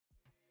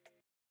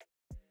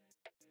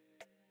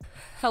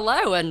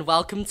Hello and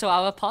welcome to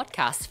our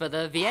podcast for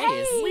the VAs.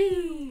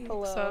 Hey!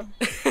 Hello.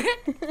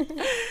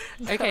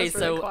 Okay,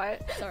 so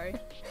quiet. Sorry.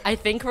 I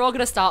think we're all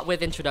gonna start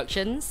with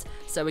introductions.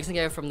 So we're gonna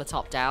go from the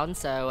top down.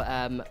 So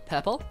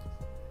Purple.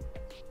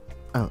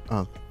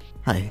 Oh,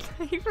 hi.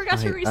 You forgot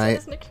to reset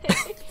his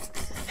nickname.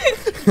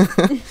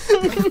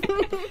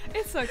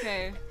 It's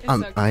okay. It's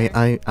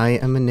okay. I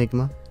am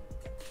Enigma.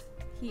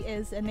 He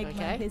is Enigma.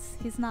 Okay.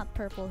 He's not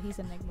purple, he's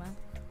Enigma.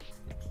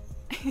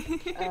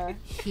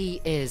 He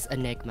is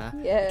Enigma.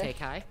 Yeah. Okay,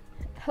 Kai.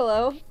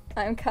 Hello,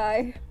 I'm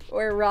Kai,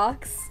 or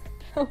Rocks.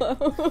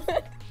 Hello.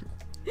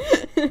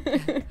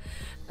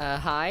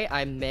 Hi,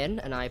 I'm Min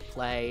and I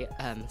play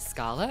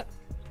Scarlet.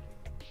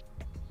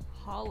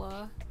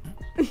 Holla.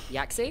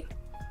 Yaxi.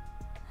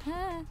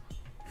 Hi.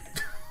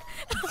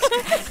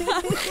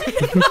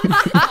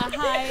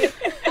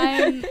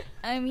 Hi,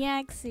 I'm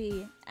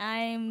Yaxi.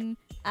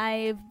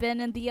 I've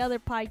been in the other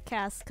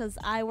podcast because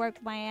I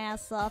work my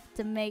ass off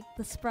to make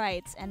the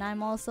sprites, and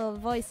I'm also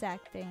voice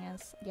acting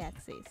as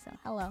Yaxi. So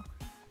hello.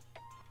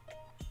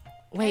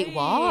 Wait,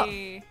 what?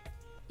 Hey.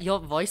 You're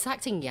voice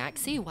acting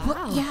Yaxi?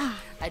 Wow. Yeah.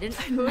 I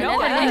didn't. No, I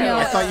never I knew. know.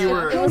 I thought you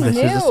were. It was This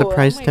is a new.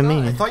 surprise Oh my to God.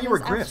 me. I thought you were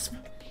It was Grisp.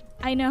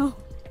 I know.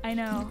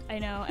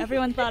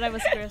 Everyone thought I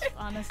was Grisp,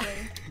 honestly.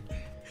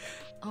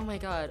 Oh my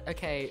god.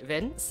 Okay,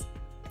 Vince.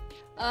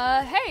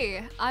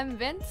 Hey, I'm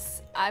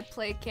Vince. I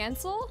play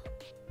Cancel.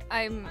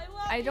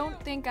 I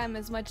don't think I'm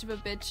as much of a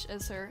bitch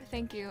as her.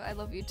 Thank you. I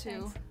love you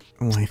too.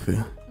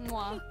 Waifu.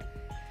 Mwah.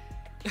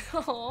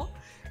 Aw.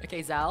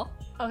 Okay, Zal.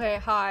 Okay,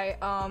 hi.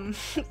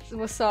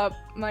 What's up?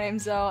 My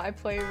name's Zell. I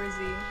play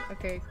Rizzy.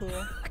 Okay, cool.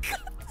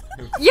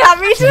 Yeah,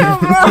 me too,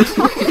 bro.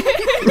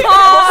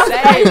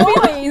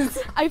 Boys,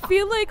 I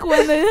feel like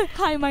when the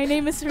hi, my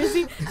name is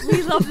Rizzy,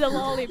 we love the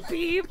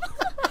lollipop.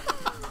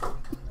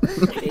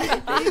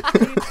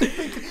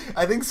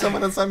 I think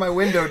someone outside my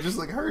window just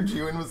like heard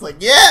you and was like,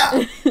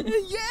 "Yeah."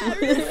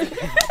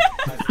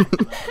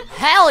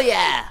 Hell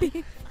yeah!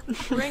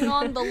 Bring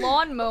on the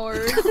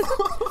lawnmowers.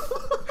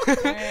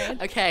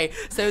 Okay,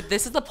 so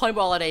this is the point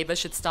where all our neighbors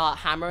should start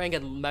hammering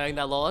and mowing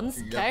their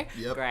lawns. Yep, Okay,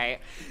 yep. great.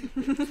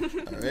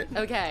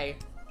 All right.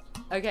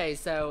 Okay,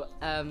 so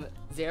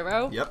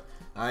Zero. Yep.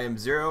 I am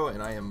Zero,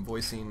 and I am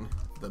voicing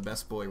the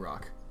best boy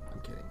Rock. I'm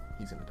kidding.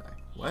 He's gonna die.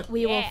 What?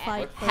 We will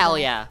fight. For Hell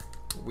that. yeah.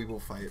 We will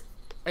fight.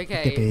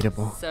 Okay.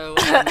 Debatable. So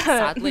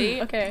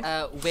sadly, Okay.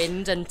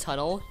 Wind and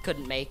Tunnel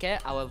couldn't make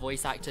it. Our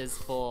voice actors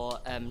for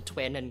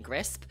Twin and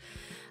Grisp,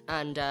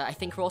 and I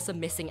think we're also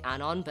missing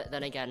Anon. But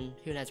then again,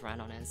 who knows where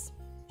Anon is?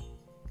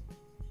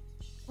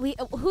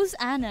 Who's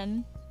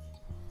Anon?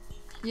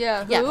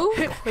 Yeah, Yeah. who?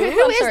 Who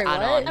I'm is sorry,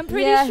 Anon? what? I'm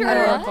pretty Yeah, sure. I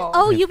don't recall.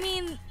 Oh, you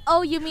mean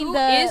Who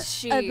the is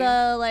she?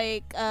 the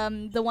like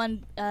the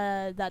one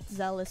that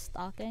Zell is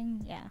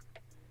stalking? Yeah.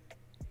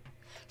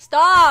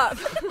 Stop!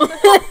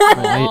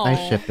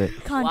 I ship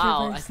it. Controversy.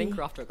 Wow, I think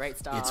we're off to a great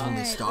start. It's only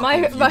Alright. stopping My-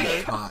 if you my-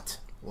 get caught.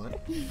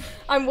 What?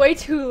 I'm way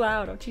too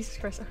loud. Oh, Jesus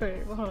Christ.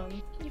 Okay, hold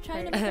on. You're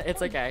trying to make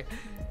It's okay.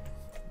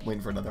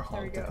 Waiting for another we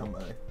honk to go. come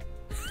by.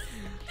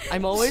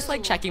 I'm always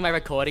like checking my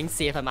recording,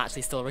 see if I'm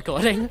actually still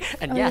recording,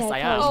 and Oh, yes, yeah, I I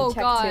am. should Oh,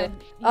 check God.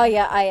 too. Oh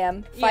yeah, I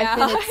am. 5 Yeah.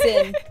 minutes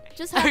in.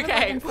 just have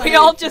Okay, it open We for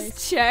all you, just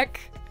please. check.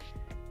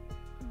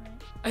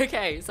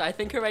 Okay, so I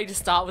think we're ready to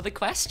start with the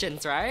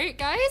questions, right,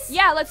 guys?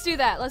 Yeah, let's do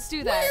that. Let's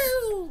do that.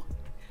 Woo!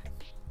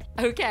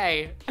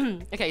 Okay.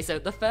 Okay, so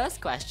the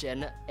first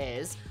question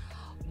is,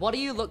 what are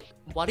you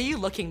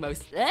looking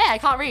most? I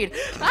can't read.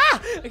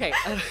 Ah! Okay.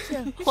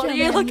 What are Chill,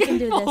 you man, looking can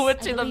do this. forward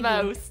I to the believe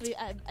you. most?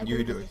 I You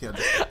believe do you. it.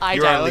 Yeah. I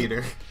You're our don't.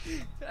 leader.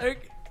 Okay.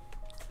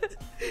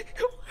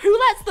 Who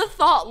lets the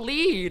thought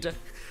lead?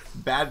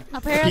 Bad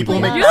Apparently people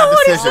make not. bad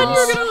You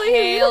decisions.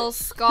 Hail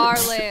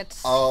Scarlet.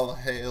 All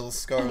hail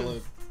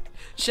Scarlet.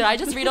 Should I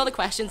just read all the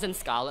questions in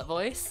Scarlet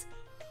voice?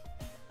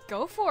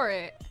 Go for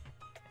it.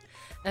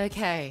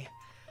 Okay.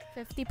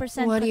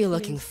 50%. What are you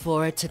looking confused.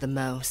 forward to the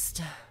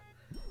most?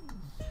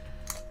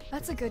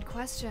 That's a good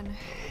question.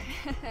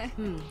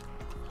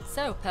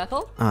 So,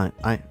 Purple?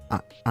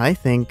 I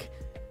think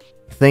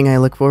the thing I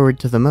look forward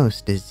to the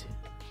most is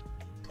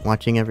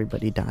watching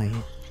everybody die.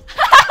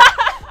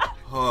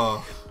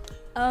 Oh,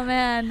 Oh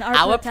man,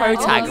 Our pro tag,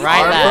 protagonist.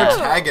 right our there.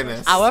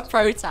 protagonist. Our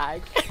pro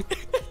tag.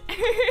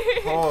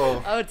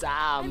 Oh, Oh, I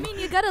damn. mean,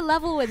 you gotta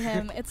level with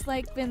him. It's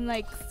like been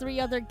like 3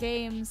 other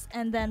games,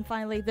 and then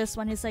finally this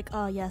one, he's like,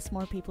 oh yes,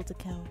 more people to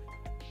kill.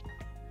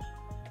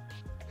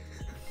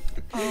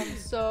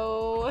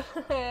 So...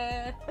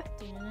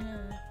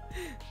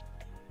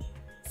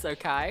 So,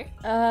 Kai?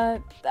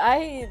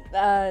 I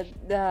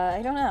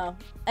don't know.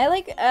 I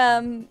like,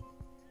 I'm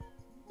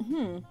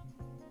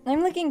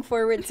looking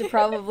forward to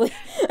probably,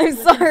 I'm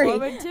sorry.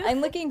 forward to? I'm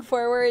looking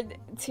forward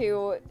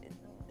to,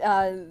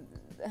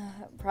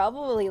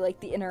 probably like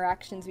the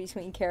interactions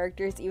between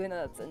characters, even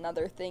though that's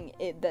another thing,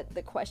 that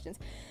the questions,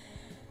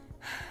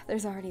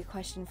 there's already a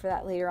question for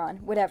that later on,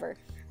 whatever.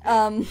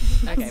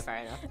 Okay,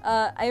 fair enough.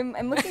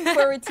 I'm looking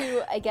forward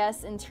to, I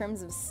guess, in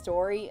terms of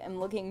story, I'm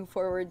looking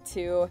forward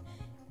to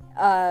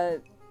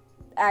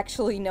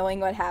actually knowing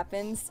what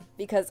happens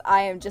because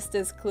I am just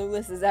as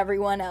clueless as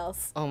everyone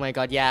else. Oh my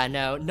god, yeah,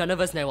 no, none of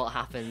us know what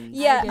happens.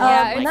 Yeah,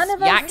 Yeah, none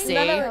of us.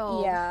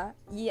 Yaxie.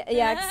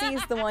 Yaxie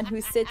is the one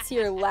who sits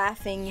here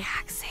laughing.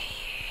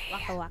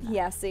 Waka waka.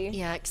 Yaxie.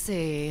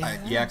 Yaxie.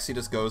 Yaxie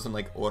just goes and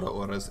like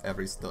auras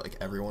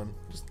everyone,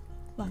 just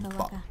Waka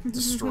waka.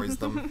 destroys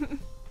them.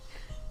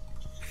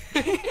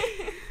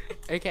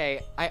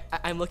 Okay,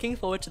 I'm looking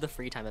forward to the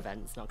free time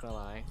events, not gonna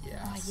lie.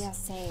 Yes. Oh, yeah,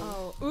 same.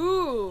 Oh,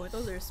 ooh,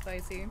 those are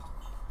spicy.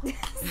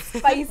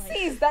 Spicy,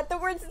 is that the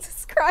word to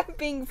describe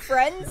being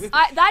friends?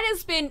 That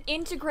has been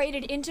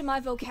integrated into my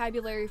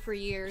vocabulary for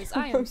years.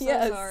 I am so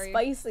Yes, sorry.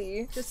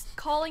 spicy. Just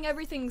calling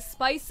everything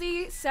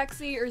spicy,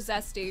 sexy, or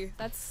zesty.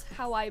 That's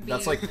how I be.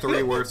 That's like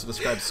 3 words to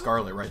describe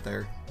Scarlet right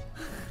there.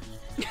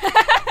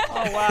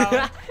 Oh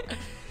wow.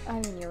 I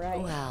mean, you're right.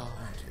 Well,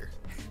 Oh dear.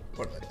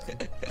 What did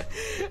I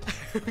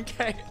do?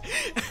 okay.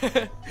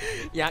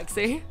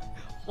 Yaxie,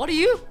 what are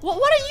you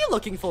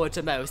looking forward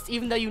to most,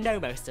 even though you know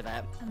most of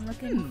it? I'm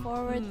looking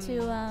forward to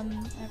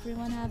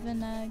everyone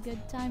having a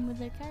good time with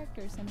their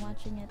characters and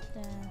watching it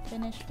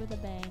finish with a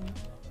bang.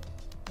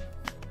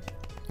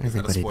 Is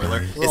that a Everybody spoiler?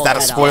 dies. We're Is all that a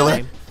dead, spoiler?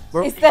 aren't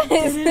we? Is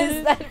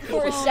that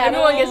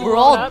foreshadowing? We're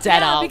all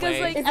dead, aren't because,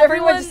 we? like, Is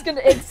everyone just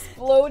gonna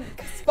explode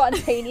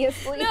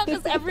spontaneously? No,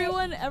 because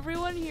everyone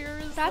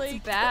hears That's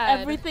like bad.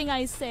 everything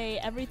I say,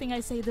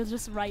 they'll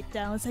just write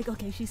down. It's like,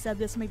 okay, she said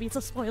this, maybe it's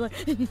a spoiler.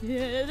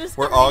 Just-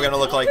 We're all gonna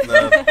look like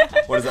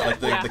the what is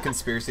that, like the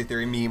conspiracy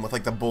theory meme with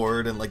like the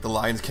board and like the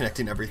lines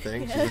connecting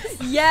everything.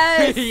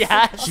 Yes.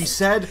 Yeah. She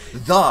said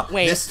the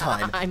Wait, this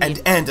time I mean-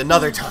 and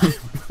another time.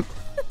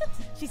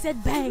 She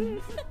said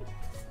bang.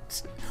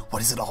 What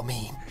does it all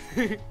mean?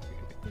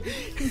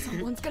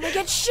 Someone's gonna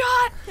get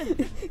shot!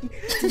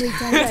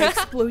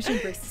 Explosion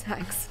versus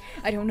hex.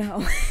 I don't know.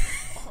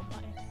 Oh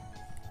my.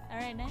 All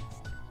right,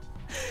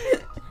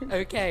 next.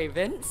 Okay,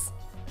 Vince.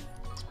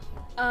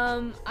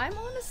 I'm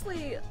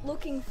honestly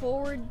looking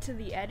forward to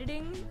the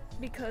editing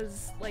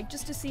because, like,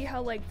 just to see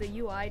how, like, the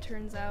UI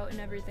turns out and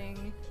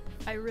everything.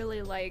 I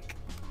really like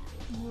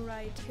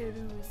Murai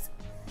Teru's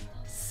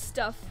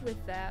stuff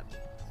with that.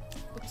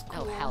 Looks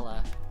cool. Oh,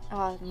 hella.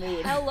 Oh,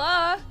 mood.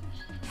 Hella!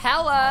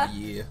 Hella!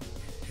 Yeah.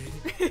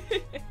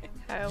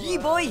 Hello. Yee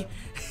boy!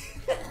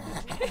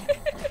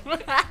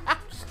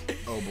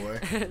 Oh boy.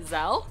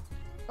 Zal?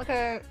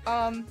 Okay,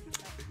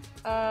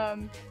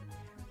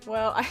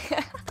 well,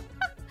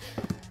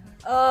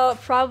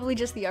 probably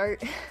just the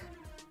art.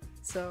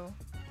 So,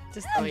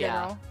 just in Oh, yeah.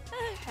 general.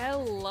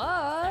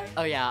 Hella!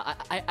 Oh yeah,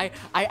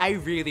 I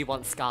really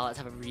want Scarlet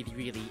to have a really,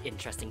 really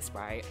interesting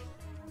sprite.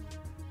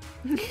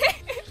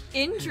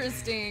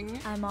 Interesting.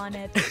 I'm on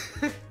it.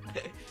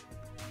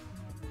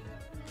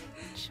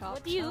 Chop,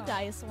 What do you chop.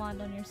 guys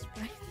want on your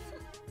sprite?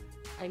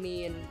 I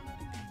mean,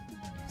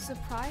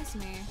 Surprise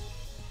me.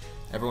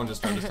 Everyone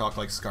just trying to talk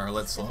like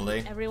Scarlet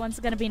slowly. Everyone's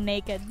gonna be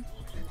naked.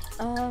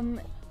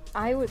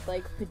 I would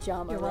like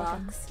pajama You're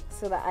welcome. rocks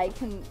so that I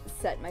can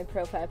set my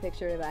profile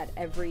picture to that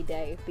every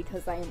day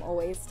because I am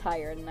always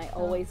tired and I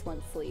always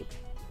want sleep.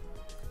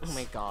 oh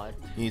my god.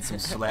 You need some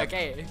slap.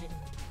 Okay.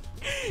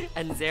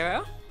 And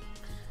Zero?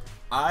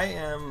 I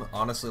am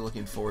honestly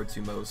looking forward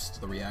to most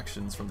the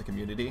reactions from the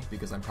community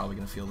because I'm probably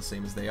gonna feel the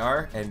same as they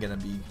are and gonna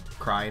be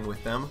crying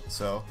with them.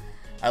 So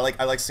I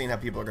like seeing how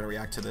people are gonna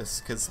react to this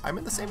because I'm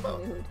in the same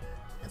boat Mood.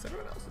 as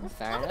everyone else.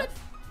 Fair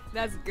enough.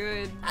 That's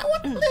good.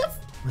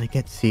 I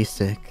get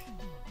seasick.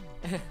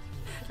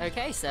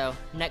 Okay, so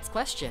next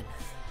question.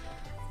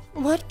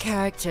 What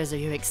characters are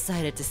you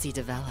excited to see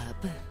develop?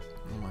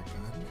 Oh my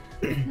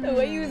god. The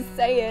way you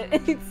say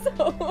it,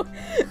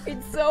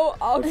 it's so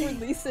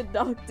awkwardly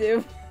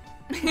seductive.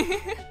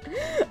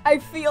 I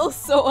feel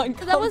so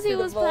uncomfortable. That was he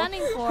was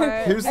planning for.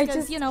 Here's- Because, I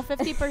just-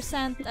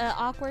 50%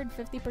 awkward,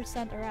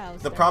 50%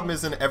 aroused. The right? problem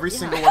is in every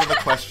single one of the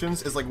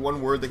questions is like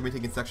one word that can be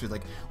taken sexually.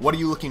 Like, what are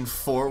you looking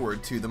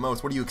forward to the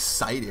most? What are you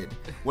excited?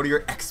 What are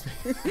your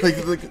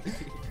like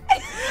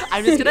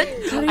I'm just gonna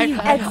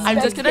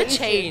I'm just gonna Expectations.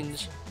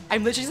 change.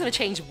 I'm literally just gonna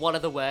change one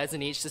of the words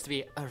in each just to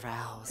be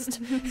aroused.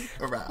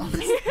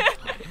 aroused?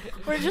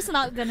 We're just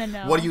not gonna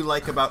know. What do you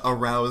like about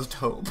aroused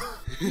hope?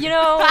 You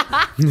know,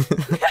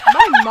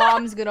 my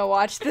mom's gonna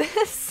watch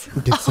this.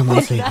 Did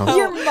someone say hope?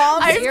 Your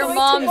mom's Your going to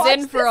mom's watch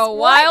in for this a one?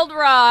 wild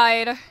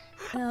ride.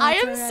 No, I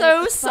it's am alright,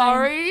 so it's fine.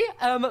 sorry,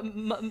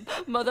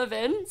 Mother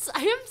Vince.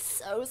 I am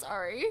so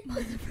sorry.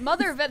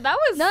 Mother, that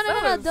was No,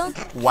 that was-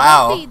 don't.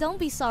 Wow. Don't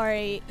be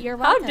sorry. You're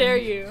How welcome. dare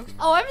you?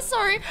 Oh, I'm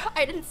sorry.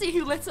 I didn't see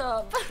who lit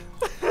up.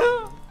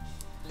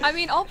 I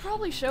mean, I'll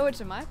probably show it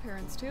to my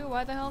parents too.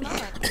 Why the hell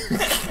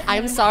not?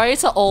 I'm sorry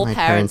to all My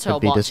parents parents who are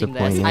would be watching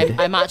this. disappointed.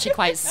 I'm actually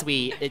quite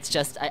sweet. It's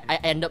just I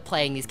end up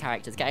playing these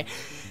characters, okay?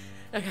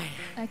 Okay.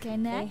 Okay,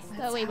 next.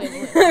 Oh, wait.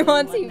 I'm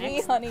on What TV,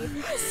 next? honey.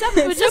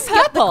 We just so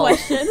skipped the purple.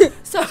 question.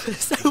 So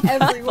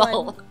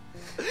Everyone. purple.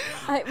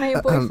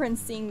 My boyfriend's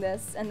seeing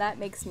this, and that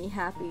makes me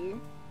happy.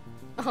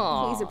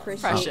 Aw, Please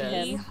appreciate precious.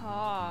 him.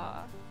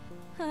 Yeehaw.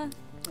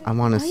 I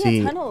want to Oh yeah,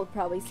 see. Tunnel will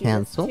probably see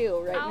Cancel? this too,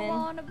 right, I man?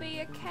 wanna be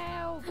a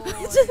cowboy.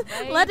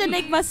 Let baby.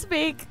 Enigma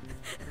speak.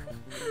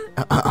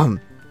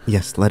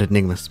 Yes, let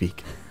Enigma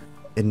speak.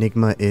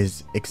 Enigma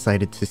is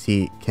excited to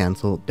see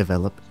Cancel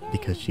develop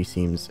because she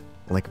seems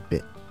like a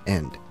bit,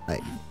 and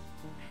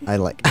I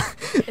like.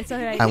 It's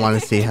alright. I want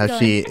to see how Keep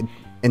she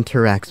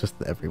interacts with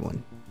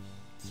everyone.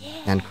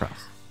 And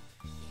Cross.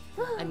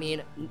 I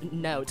mean,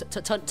 no,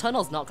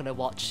 Tunnel's not gonna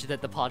watch the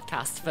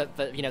podcast for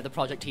the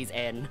project he's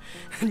in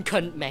and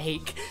couldn't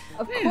make.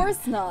 Of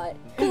course not.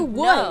 Who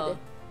would?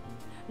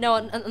 No,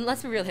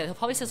 unless we're real here, he'll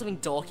probably say something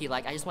dorky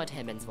like, I just want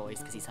Himmin's voice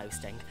because he's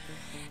hosting.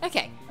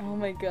 Okay. Oh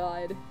my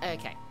god.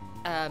 Okay.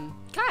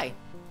 Kai.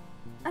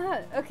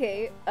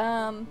 Okay.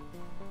 I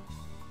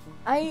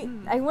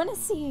want to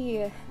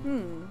see.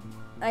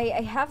 I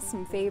have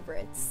some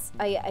favorites.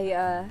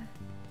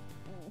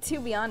 To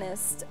be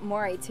honest,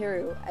 Morai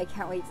Teru, I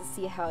can't wait to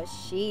see how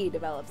she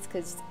develops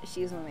because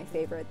she's one of my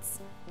favorites.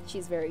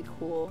 She's very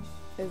cool.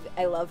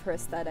 I love her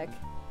aesthetic.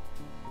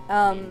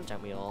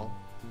 Don't we all?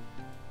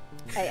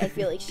 I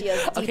feel like she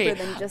is deeper Okay.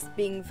 than just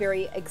being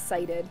very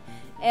excited.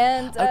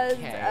 And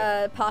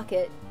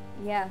Pocket,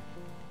 yeah.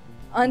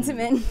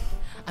 Ontamin.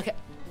 Okay.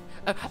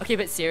 Okay,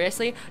 but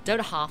seriously, don't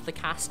half the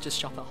cast just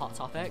shop at Hot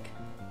Topic?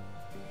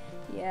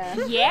 Yeah.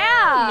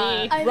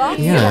 Yeah. I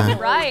Rocky mean, Yeah.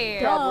 Right.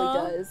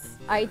 probably does.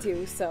 I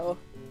do, so.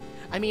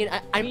 I mean,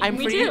 I'm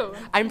we pretty. do.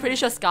 I'm pretty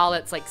sure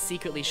Scarlett's like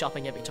secretly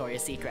shopping at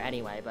Victoria's Secret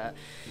anyway, but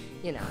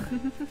you know,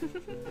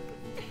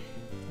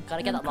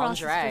 gotta get And that Cross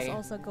is lingerie just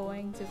also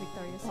going to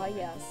Victoria's. Oh,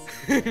 yes.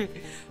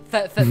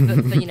 for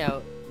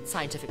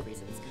scientific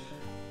reasons.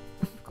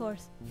 Of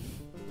course.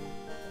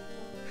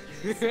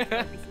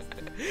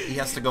 He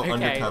has to go Okay.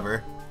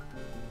 undercover.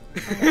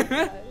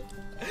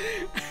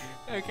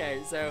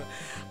 Okay, so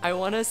I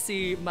want to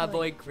see my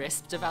boy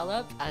Grisp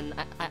develop, and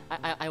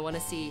I want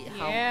to see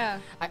how Yeah.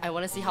 I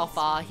want to see how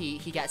far he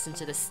gets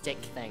into the stick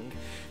thing.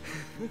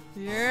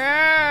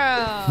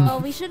 Yeah. Oh,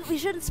 we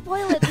shouldn't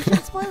spoil it. We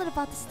shouldn't spoil it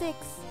about the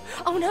sticks.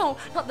 Oh no,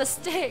 not the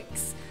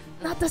sticks!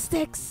 Not the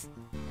sticks.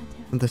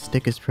 The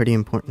stick is pretty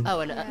important.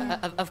 Oh, and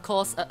of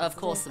course,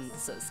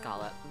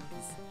 Scarlett.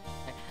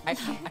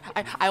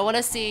 I want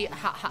to see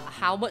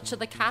how much of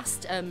the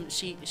cast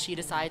she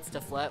decides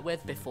to flirt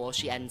with before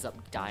she ends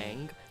up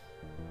dying.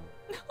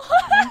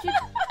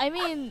 I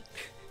mean,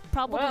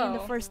 probably in the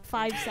Whoa. first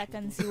 5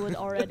 seconds you would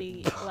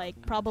already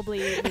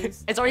probably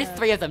lose. It's already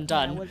 3 of them yeah,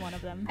 done. with one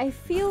of them. I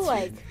feel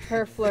like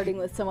her flirting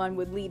with someone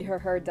would lead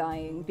her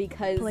dying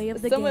because Play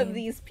of the some of game.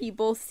 these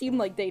people seem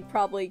like they'd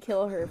probably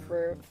kill her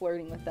for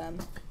flirting with them.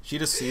 She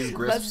just sees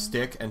Grisp's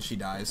stick and she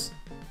dies.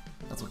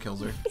 That's what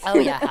kills her. Oh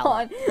yeah,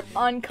 hell.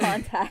 on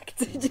contact.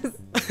 Just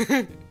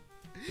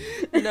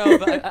No,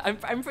 but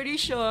I'm pretty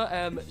sure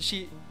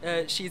she's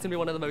gonna be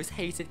one of the most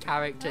hated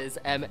characters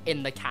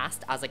in the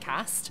cast as a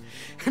cast.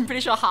 I'm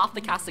pretty sure half the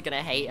cast are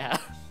gonna hate her.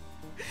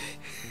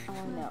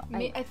 oh no.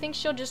 I think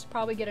she'll just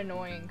probably get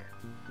annoying.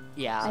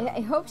 Yeah. I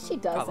hope she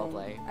doesn't.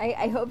 Probably.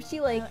 I hope she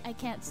like I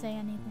can't say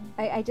anything.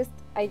 I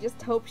just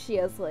hope she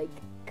has like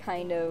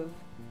kind of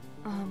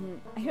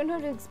I don't know how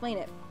to explain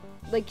it.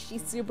 Like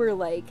she's super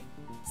like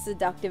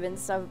seductive and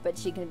stuff, but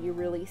she can be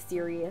really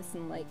serious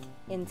and like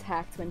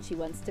intact when she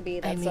wants to be.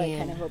 That's why I mean-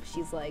 kind of hope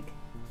she's like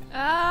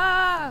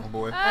Ah. Oh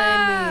boy.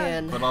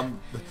 I mean, Put on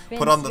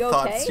Vince, the you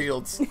thought okay?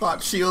 shields.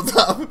 Thought shields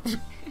up.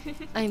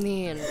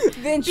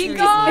 Vince, Be you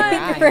gone!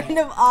 just make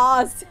random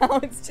awe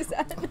sounds just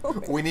out of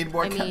nowhere. We need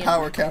more I mean-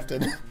 power,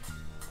 Captain.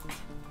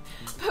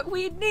 But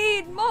we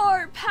need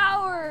more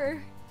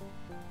power.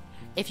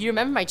 if you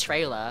remember my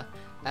trailer,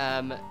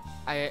 one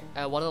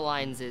of the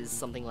lines is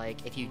something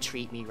like, "If you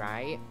treat me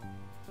right."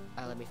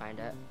 Let me find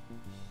it.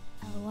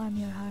 I'll warm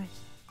your heart.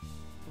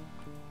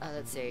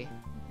 Let's see.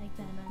 Like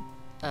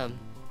that, man.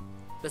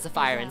 There's a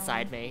fire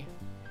inside me.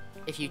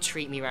 If you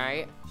treat me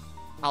right,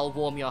 I'll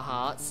warm your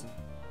heart.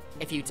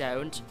 If you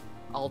don't,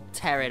 I'll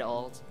tear it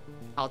all.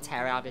 I'll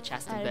tear it out of your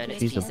chest and I'd burn it to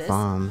She's a pieces.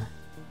 bomb.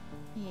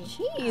 Yeah.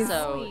 Jeez.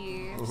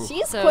 So,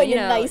 She's So, quite you a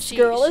know, nice she-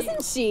 girl, she-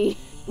 isn't she?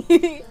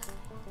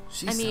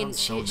 She I mean, sounds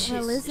so nice.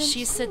 Well, isn't she's she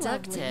lovely?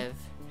 seductive.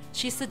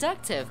 She's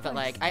seductive, but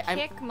like I'm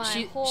Kick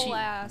my whole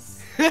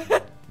ass.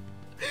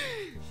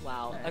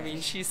 Wow. I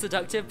mean, she's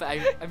seductive, but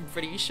I'm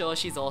pretty sure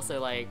she's also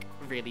like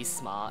really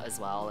smart as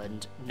well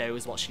and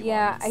knows what she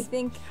Yeah, wants. I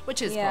think.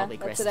 Which is Yeah, probably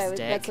that's Grist's what I was.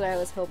 dick. That's what I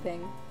was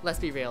hoping. Let's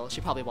be real. She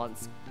probably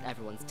wants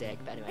everyone's dick.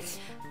 But anyway,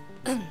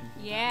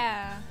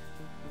 Yeah.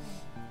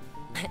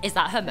 is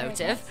that her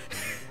motive?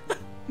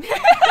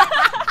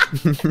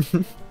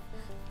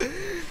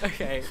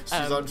 Okay. She's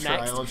on next.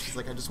 trial and she's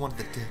like, I just wanted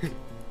the dick.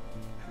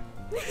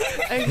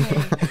 Okay.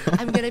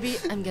 I'm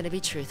gonna be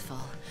truthful.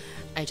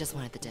 I just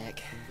wanted the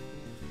dick.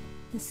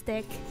 The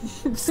stick.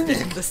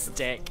 The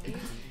stick.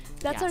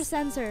 That's our Yes.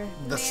 censor.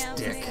 The Ma'am,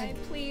 stick. may I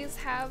please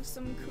have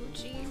some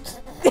coochie?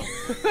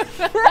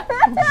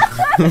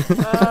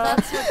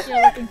 That's what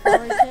you're looking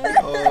forward to.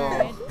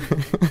 Oh.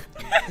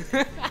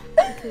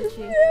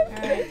 Coochie.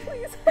 Alright.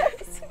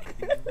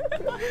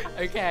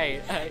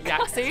 Okay,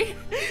 Yaxi.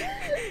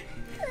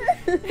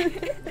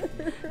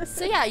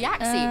 So yeah,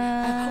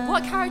 Yaxi.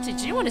 What character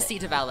do you want to see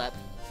develop?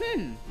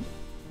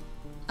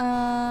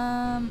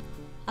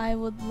 I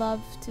would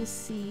love to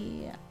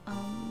see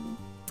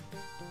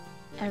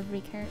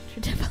every character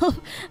develop.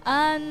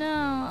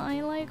 No,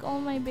 I like all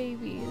my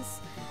babies.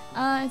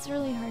 It's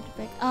really hard to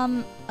pick.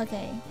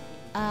 Okay.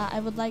 I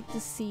would like to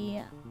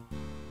see,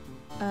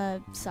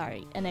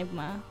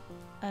 Enigma,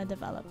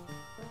 develop.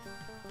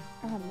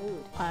 Oh,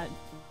 mood.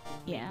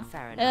 Yeah.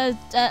 Fair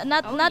enough.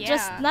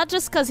 Not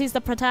just because he's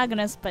the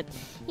protagonist, but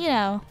you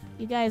know,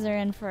 you guys are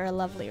in for a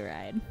lovely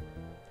ride.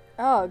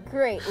 Oh,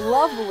 great.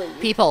 Lovely.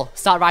 People,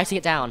 start writing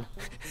it down.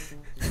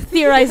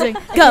 Theorizing.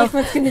 Go.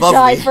 Who's gonna Lovely.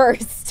 die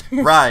first?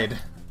 Ride.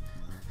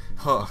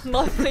 Huh.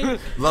 Lovely.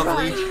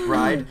 Lovely.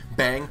 Ride.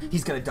 Bang.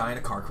 He's gonna die in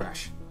a car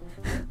crash.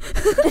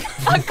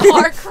 A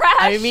car crash.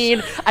 I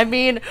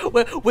mean,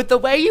 with the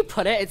way you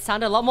put it, it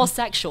sounded a lot more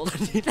sexual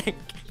than you think.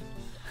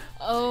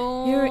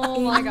 Oh You're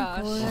my in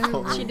gosh.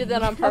 for- She did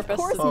that on purpose.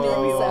 course to Millie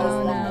throw you says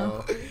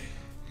off. that. no.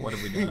 What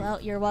have we done?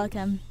 Well, you're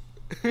welcome.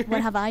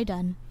 What have I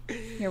done?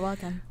 You're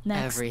welcome.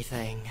 Next.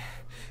 Everything.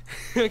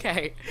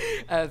 Okay,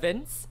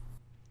 Vince.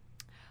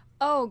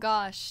 Oh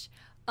gosh.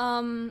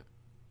 I'm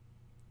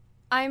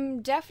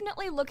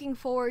definitely looking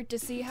forward to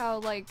see how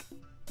like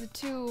the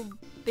two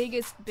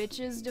biggest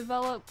bitches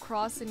develop,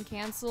 Cross and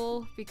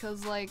Cancel,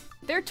 because like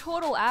they're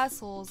total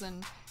assholes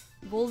and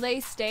will they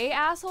stay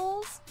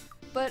assholes?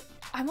 But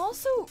I'm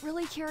also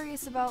really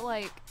curious about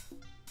like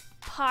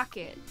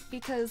Pocket,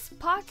 because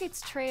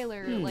Pocket's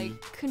trailer like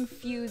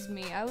confused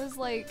me. I was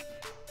like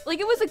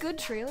it was a good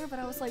trailer, but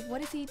I was like,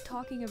 what is he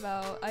talking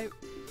about?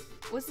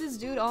 What's this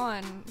dude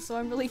on? So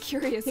I'm really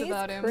curious He's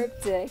about him.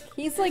 cryptic.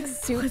 He's like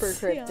super What's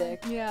he on?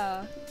 cryptic.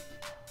 Yeah.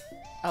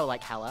 Oh,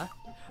 like hella.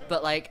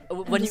 But like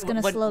I'm when just you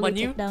gonna slowly when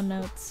take you down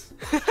notes.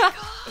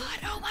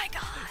 Oh my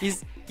god.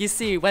 you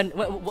see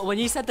when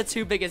you said the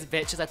two biggest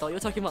bitches, I thought you were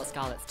talking about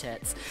Scarlett's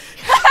tits.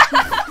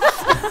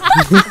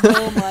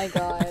 Oh my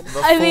god.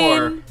 The I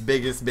four mean-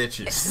 biggest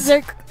bitches.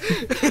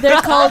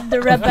 They're called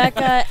the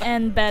Rebecca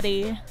and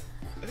Betty.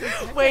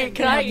 Wait,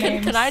 can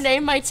Names. I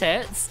name my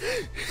tits?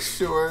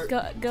 Sure. Go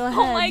ahead.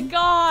 Oh my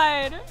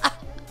god.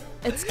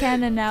 It's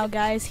canon now,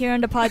 guys. Here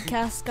on the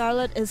podcast,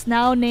 Scarlett is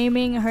now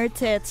naming her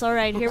tits. All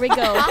right, here we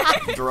go.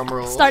 Drum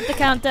roll. Start the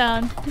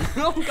countdown.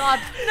 Oh God!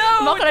 No,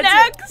 I'm not gonna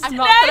next, I'm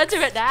not gonna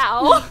do it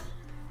now.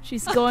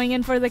 She's going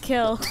in for the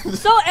kill.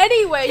 So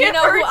anyway, you Give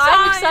know her who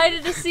I'm time.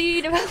 excited to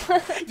see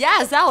develop.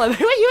 Yeah, Zala,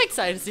 who are you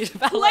excited to see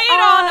develop? Lay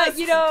it on us.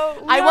 You know,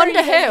 we I already wonder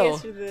know the who.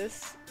 answer to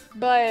this,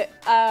 but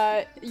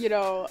you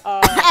know,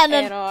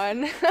 Anon.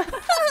 Anon.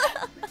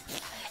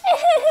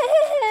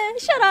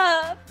 Shut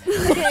up.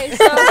 Okay,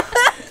 so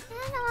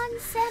Anon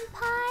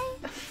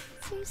senpai.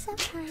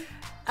 Senpai.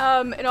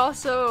 and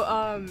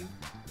also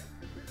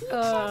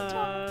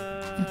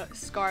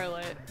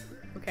Scarlet.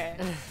 Okay.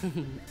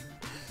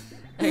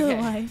 Okay.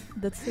 Why?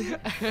 That's I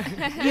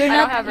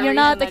don't have a you're reason,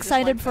 not I just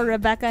excited like for them.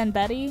 Rebecca and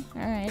Betty?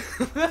 All right.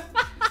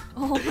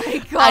 Oh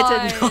my god.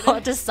 I did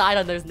not decide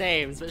on those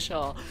names, but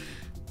sure.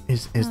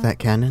 Is that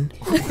canon?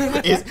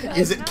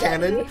 Is it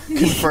canon?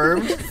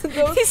 Confirmed?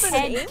 Those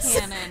names?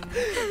 Canon.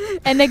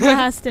 Enigma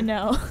has to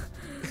know.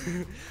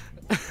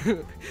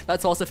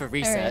 That's also for All right,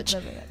 research.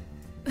 moving on.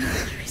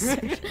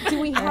 Research. Do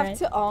we have Alright.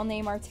 to all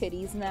name our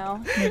titties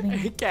now? Moving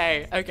on.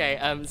 Okay,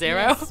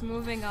 Zero. Yes,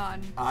 moving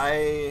on.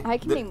 I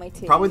can name my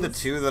titties. Probably the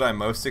two that I'm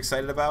most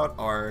excited about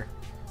are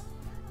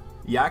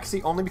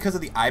Yaxie, only because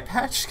of the eye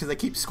patch, because I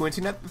keep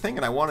squinting at the thing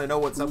and I want to know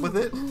what's up with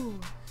it.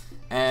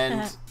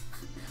 And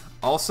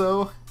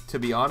also, to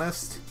be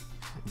honest,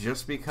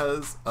 just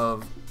because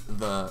of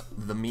the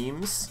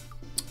memes,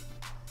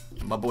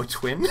 my boy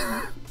Twin.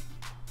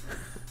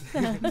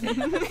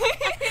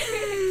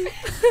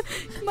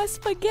 My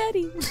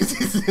spaghetti.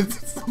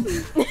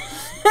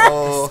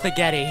 Oh,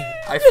 Spaghetti.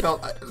 I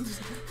felt.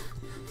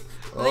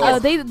 Oh,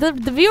 the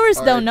viewers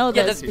Alright. don't know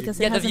Yeah, this the, because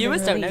yeah, it the hasn't been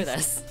viewers don't know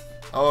released. this.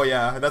 Oh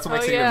yeah, that's what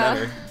makes it yeah.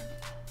 even better.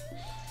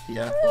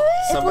 Yeah, It will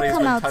somebody's come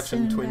been out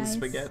touching soon, Twin guys.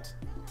 spaghetti.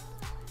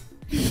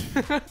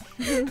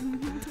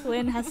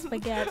 Twin has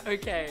spaghetti.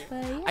 Okay.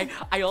 But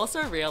yeah. I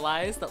also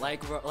realized that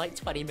like we're like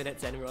 20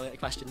 minutes in, we're only at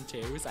question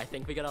 2, so I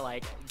think we're gonna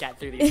like get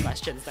through these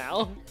questions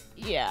now.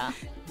 Yeah.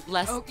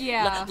 Less Oh,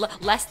 yeah.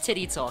 less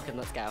titty talk and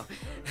let's go.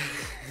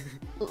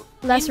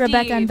 Less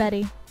Rebecca and Indeed.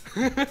 Betty.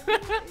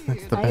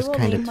 That's the best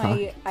kind of talk.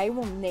 I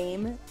will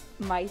name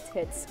my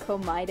tits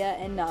Komaida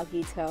and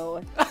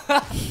Nagito.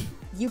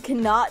 You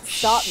cannot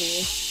stop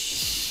me.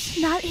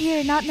 Not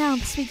here, not now,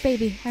 sweet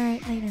baby. All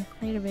right,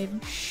 later, baby.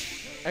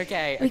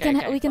 Okay. We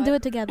can do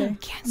it together.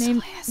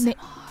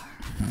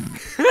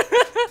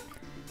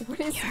 What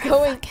is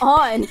going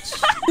on?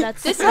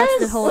 That's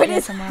the whole What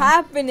is ASMR.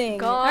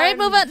 happening? All right,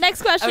 move on.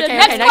 Next question. Okay,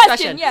 Next next question.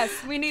 question.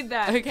 Yes, we need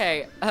that.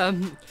 Okay.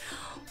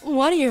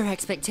 What are your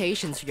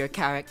expectations for your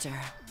character?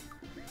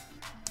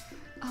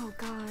 Oh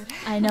god.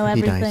 I know He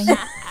everything.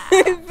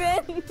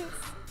 dies. Vince.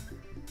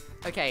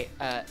 Okay.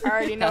 I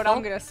already know what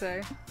I'm gonna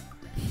say.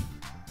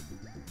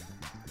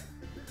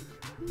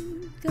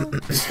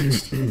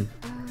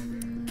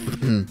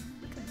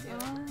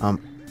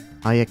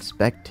 I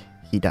expect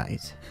he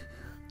dies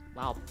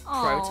Wow.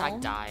 Aw.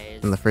 Protag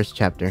dies. in the first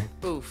chapter.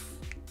 Oof.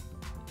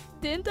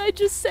 Didn't I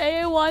just say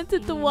I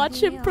wanted to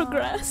watch him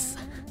progress?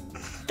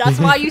 That's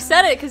why you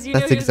said it, because you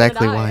That's knew he was gonna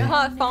exactly die.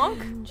 why.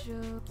 Thonk?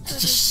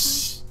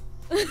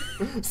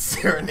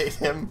 Serenade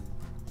him.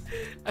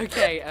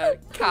 Okay,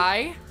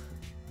 Kai.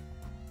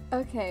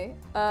 Okay.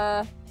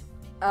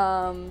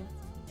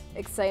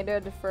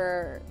 Excited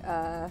for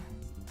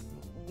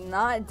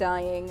not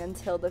dying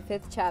until the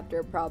 5th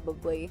chapter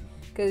probably,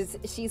 because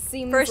she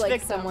seems First like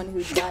victim. someone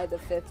who died the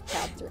 5th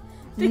chapter.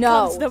 Becomes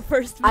No, the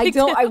first I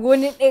don't. victim. I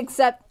wouldn't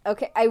accept.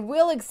 Okay, I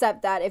will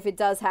accept that if it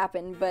does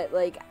happen, but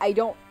like I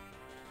don't.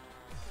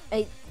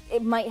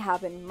 It might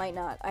happen, might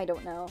not. I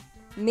don't know.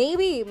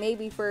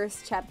 Maybe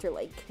first chapter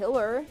like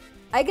killer.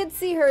 I could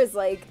see her as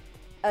like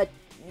a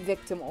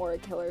victim or a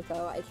killer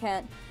though. I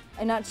can't.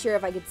 I'm not sure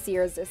if I could see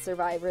her as a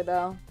survivor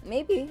though.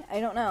 Maybe, I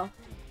don't know.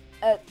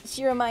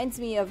 She reminds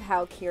me of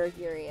how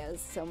Kirigiri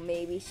is, so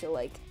maybe she'll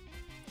like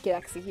get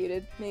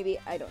executed. Maybe,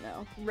 I don't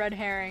know. Red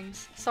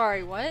herrings.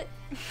 Sorry, what?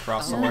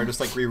 Cross somewhere, just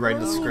like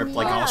rewriting the script.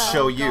 Like yeah. I'll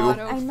show you. God,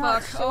 oh I'm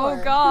not fuck. sure.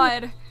 Oh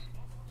god.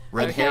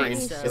 Red Okay, herring.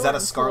 so- Is that a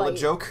Scarlet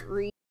joke?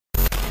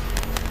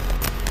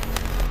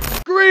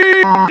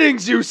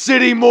 Greetings, you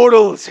city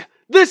mortals!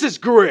 This is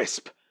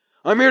Grisp.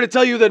 I'm here to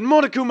tell you that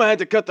Monokuma had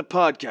to cut the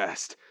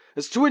podcast,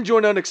 as Twin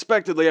joined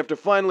unexpectedly after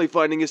finally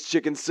finding his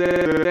chicken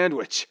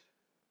sandwich.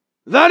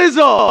 That is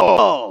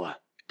all!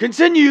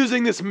 Continue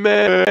using this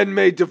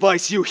man-made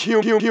device, you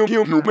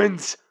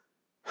humans!